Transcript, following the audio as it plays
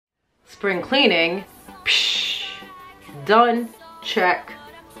spring cleaning. Psh, done. Check.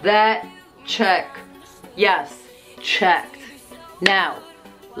 That. Check. Yes, checked. Now,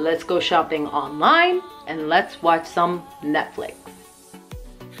 let's go shopping online and let's watch some Netflix.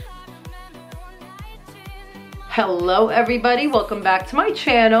 Hello everybody, welcome back to my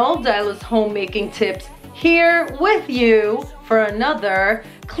channel, Dila's Homemaking Tips, here with you for another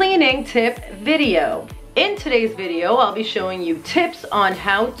cleaning tip video. In today's video, I'll be showing you tips on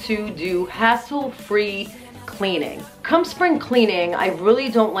how to do hassle-free cleaning. Come spring cleaning, I really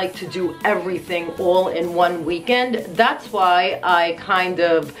don't like to do everything all in one weekend. That's why I kind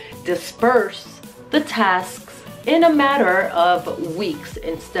of disperse the tasks in a matter of weeks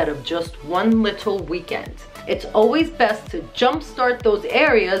instead of just one little weekend. It's always best to jumpstart those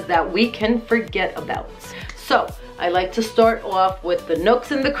areas that we can forget about. So I like to start off with the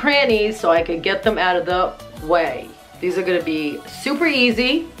nooks and the crannies so I could get them out of the way. These are gonna be super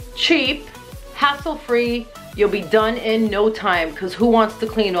easy, cheap, hassle-free. You'll be done in no time, because who wants to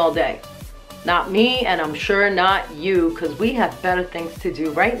clean all day? Not me, and I'm sure not you, because we have better things to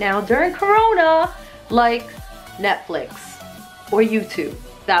do right now during Corona, like Netflix or YouTube.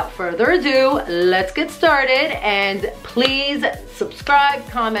 Without further ado, let's get started, and please subscribe,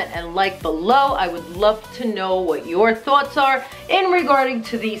 comment, and like below. I would love to know what your thoughts are in regarding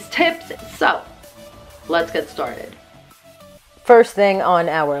to these tips. So let's get started. First thing on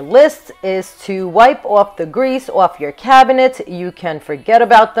our list is to wipe off the grease off your cabinet. You can forget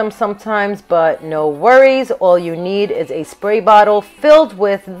about them sometimes, but no worries. All you need is a spray bottle filled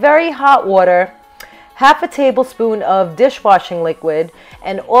with very hot water, half a tablespoon of dishwashing liquid,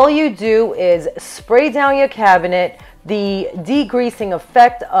 and all you do is spray down your cabinet. The degreasing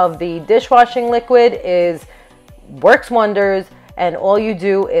effect of the dishwashing liquid works wonders, and all you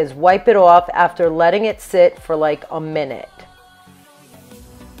do is wipe it off after letting it sit for like a minute.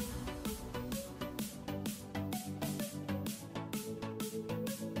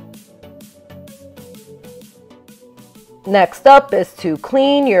 Next up is to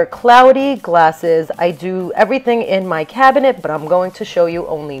clean your cloudy glasses. I do everything in my cabinet, but I'm going to show you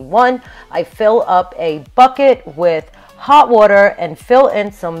only one. I fill up a bucket with hot water and fill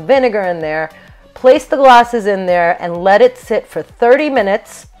in some vinegar in there. Place the glasses in there and let it sit for 30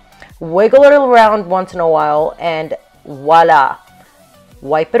 minutes. Wiggle it around once in a while and voila.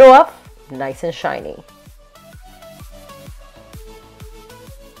 Wipe it off, nice and shiny.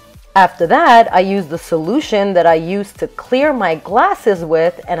 After that, I use the solution that I used to clear my glasses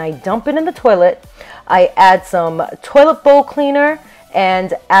with, and I dump it in the toilet. I add some toilet bowl cleaner,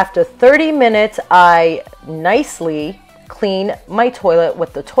 and after 30 minutes, I nicely clean my toilet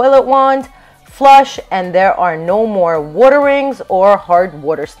with the toilet wand, flush, and there are no more water rings or hard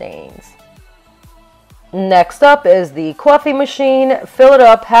water stains. Next up is the coffee machine. Fill it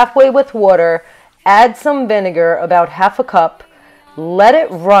up halfway with water, add some vinegar, about half a cup. Let it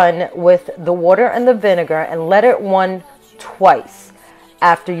run with the water and the vinegar, and let it run twice.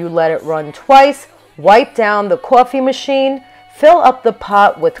 After you let it run twice, wipe down the coffee machine, fill up the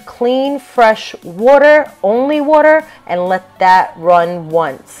pot with clean, fresh water, only water, and let that run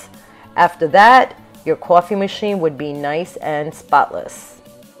once. After that, your coffee machine would be nice and spotless.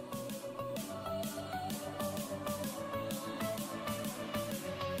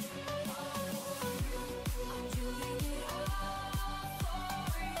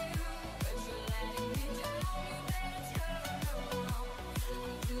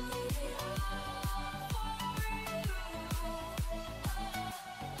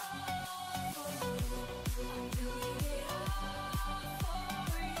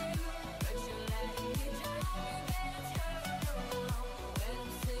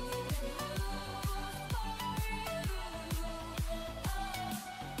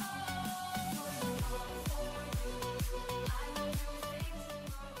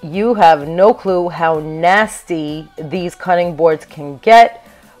 You have no clue how nasty these cutting boards can get,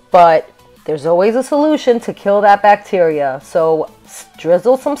 but there's always a solution to kill that bacteria. So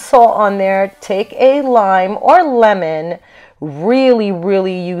drizzle some salt on there, take a lime or lemon,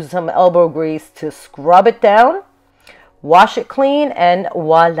 really use some elbow grease to scrub it down, wash it clean, and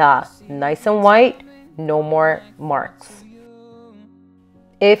voila, nice and white, no more marks.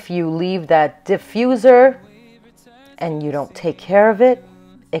 If you leave that diffuser and you don't take care of it,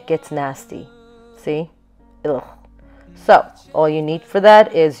 it gets nasty. See? Ugh. So all you need for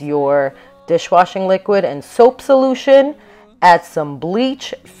that is your dishwashing liquid and soap solution. Add some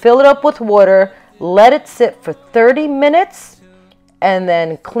bleach, fill it up with water, let it sit for 30 minutes, and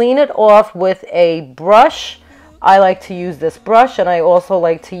then clean it off with a brush. I like to use this brush, and I also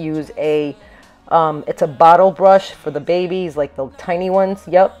like to use a it's a bottle brush for the babies, like the tiny ones.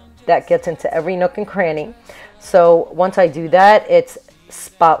 Yep, that gets into every nook and cranny. So once I do that, it's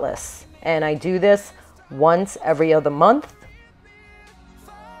spotless. And I do this once every other month.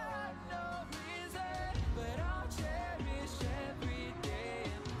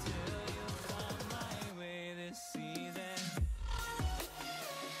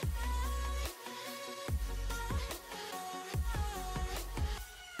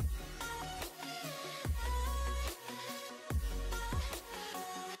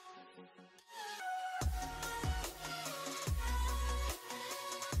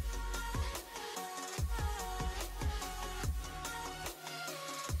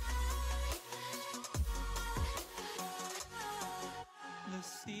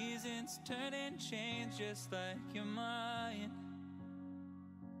 Seasons turn and change just like your mind.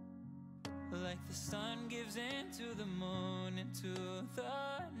 Like the sun gives into the moon, into the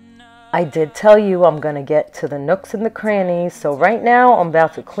night. I did tell you I'm gonna get to the nooks and the crannies, so right now I'm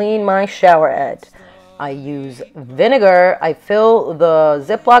about to clean my shower head. I use vinegar. I fill the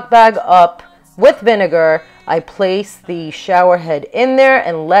Ziploc bag up with vinegar. I place the shower head in there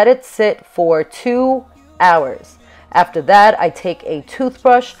and let it sit for 2 hours. After that, I take a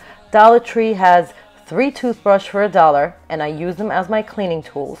toothbrush. Dollar Tree has 3 toothbrushes for $1, and I use them as my cleaning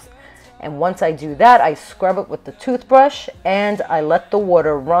tools. And once I do that, I scrub it with the toothbrush, and I let the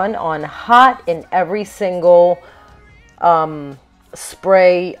water run on hot in every single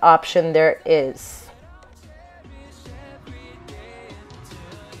spray option there is.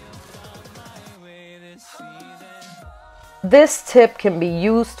 This tip can be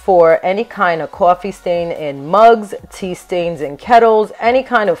used for any kind of coffee stain in mugs, tea stains in kettles, any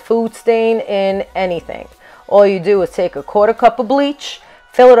kind of food stain in anything. All you do is take a 1/4 cup of bleach,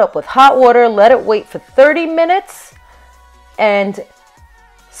 fill it up with hot water, let it wait for 30 minutes, and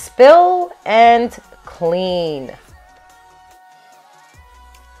spill and clean.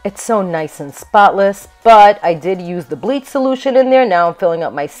 It's so nice and spotless, but I did use the bleach solution in there. Now I'm filling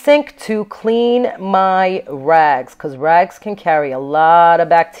up my sink to clean my rags, because rags can carry a lot of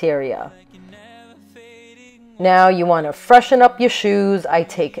bacteria. Now you want to freshen up your shoes. I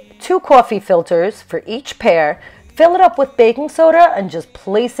take 2 coffee filters for each pair, fill it up with baking soda, and just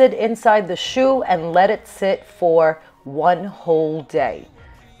place it inside the shoe and let it sit for 1 whole day.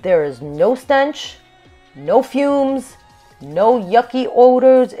 There is no stench, no fumes, no yucky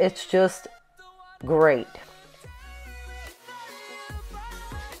odors. It's just great.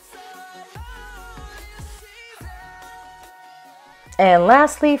 And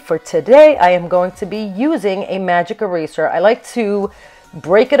lastly, for today, I am going to be using a magic eraser. I like to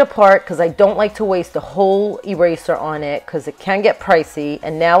break it apart because I don't like to waste a whole eraser on it because it can get pricey.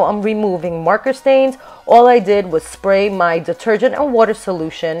 And now I'm removing marker stains. All I did was spray my detergent and water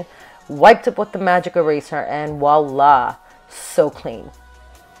solution, wiped it with the magic eraser, and voila, so clean.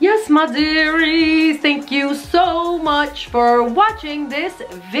 Yes, my dearies, thank you so much for watching this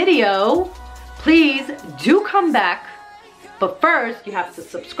video. Please do come back. But first, you have to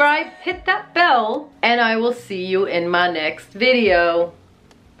subscribe, hit that bell, and I will see you in my next video.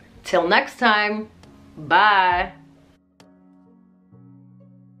 Till next time, bye.